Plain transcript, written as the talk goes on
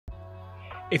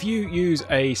If you use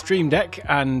a Stream Deck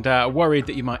and worried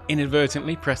that you might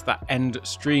inadvertently press that end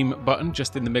stream button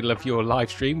just in the middle of your live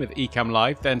stream with Ecamm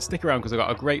Live, then stick around because I've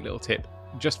got a great little tip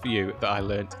just for you that I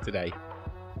learned today.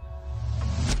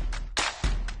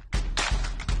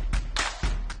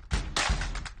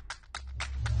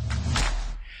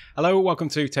 Hello, welcome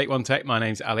to Take One Tech. My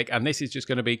name's Alec, and this is just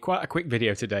going to be quite a quick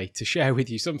video today to share with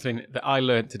you something that I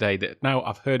learned today that now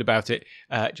I've heard about it,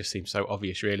 just seems so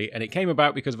obvious really. And it came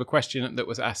about because of a question that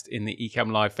was asked in the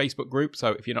Ecamm Live Facebook group.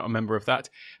 So if you're not a member of that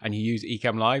and you use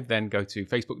Ecamm Live, then go to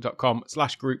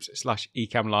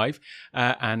facebook.com/groups/Ecamm Live.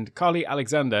 And Carly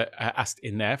Alexander asked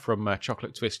in there from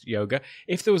Chocolate Twist Yoga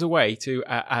if there was a way to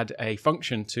add a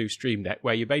function to Stream Deck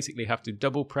where you basically have to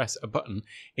double press a button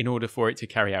in order for it to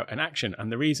carry out an action.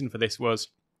 And the reason for this was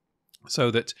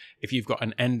so that if you've got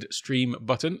an end stream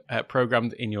button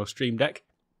programmed in your Stream Deck,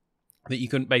 that you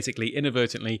couldn't basically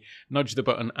inadvertently nudge the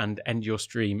button and end your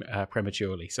stream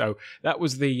prematurely. So that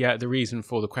was the reason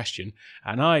for the question,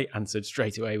 and I answered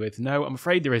straight away with no, I'm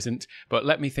afraid there isn't, but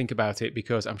let me think about it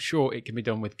because I'm sure it can be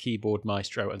done with Keyboard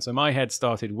Maestro. And so my head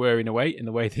started whirring away in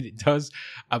the way that it does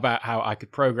about how I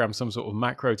could program some sort of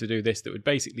macro to do this that would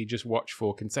basically just watch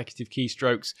for consecutive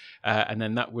keystrokes, and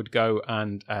then that would go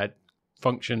and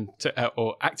function to,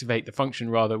 or activate the function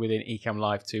rather within Ecamm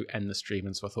Live to end the stream.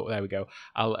 And so I thought, there we go,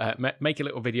 I'll make a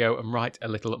little video and write a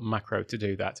little macro to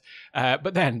do that.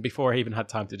 But then before I even had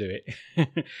time to do it,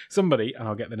 somebody, and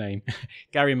I'll get the name,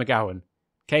 Gary McGowan,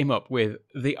 came up with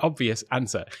the obvious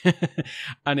answer.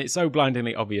 And it's so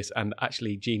blindingly obvious and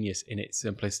actually genius in its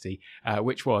simplicity,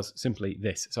 which was simply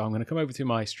this. So I'm going to come over to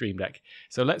my Stream Deck.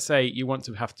 So let's say you want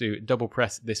to have to double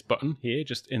press this button here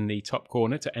just in the top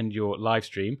corner to end your live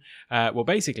stream. Well,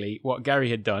 basically what Gary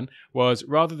had done was,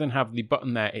 rather than have the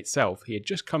button there itself, he had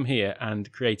just come here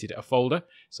and created a folder.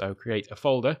 So create a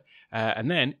folder, and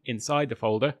then inside the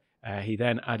folder he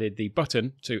then added the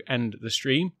button to end the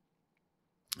stream.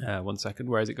 1 second,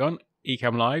 where has it gone?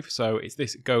 Ecamm Live. So it's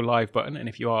this go live button, and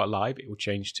if you are live it will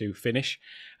change to finish.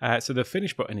 So the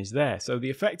finish button is there. So the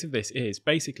effect of this is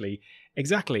basically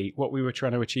exactly what we were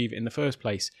trying to achieve in the first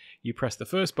place. You press the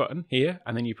first button here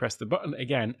and then you press the button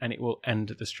again and it will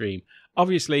end the stream.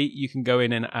 Obviously you can go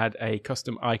in and add a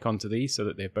custom icon to these so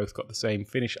that they've both got the same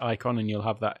finish icon, and you'll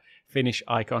have that finish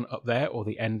icon up there, or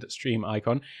the end stream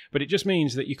icon. But it just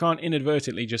means that you can't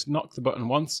inadvertently just knock the button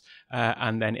once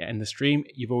and then end the stream.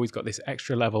 You've always got this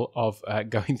extra level of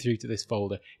going through to this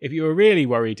folder. If you were really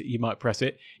worried you might press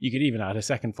it, you could even add a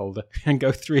second folder and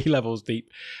go 3 levels deep.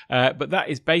 But that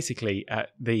is basically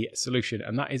the solution,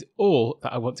 and that is all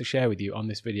that I want to share with you on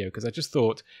this video, because I just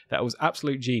thought that was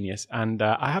absolute genius. And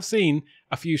I have seen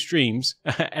a few streams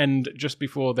end just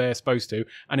before they're supposed to,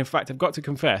 and in fact I've got to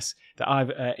confess that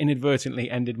I've inadvertently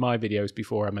ended my videos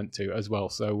before I meant to as well.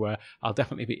 So I'll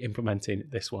definitely be implementing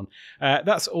this one.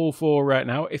 That's all for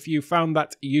now. If you found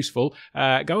that useful,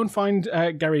 go and find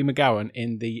Gary McGowan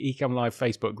in the Ecamm Live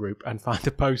Facebook group and find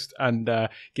a post and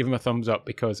give him a thumbs up,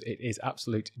 because it is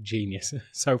absolute genius.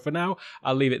 So for now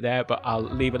I'll leave it there, but I'll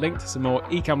leave a link to some more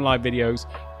Ecamm Live videos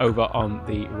over on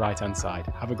the right hand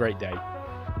side. Have a great day.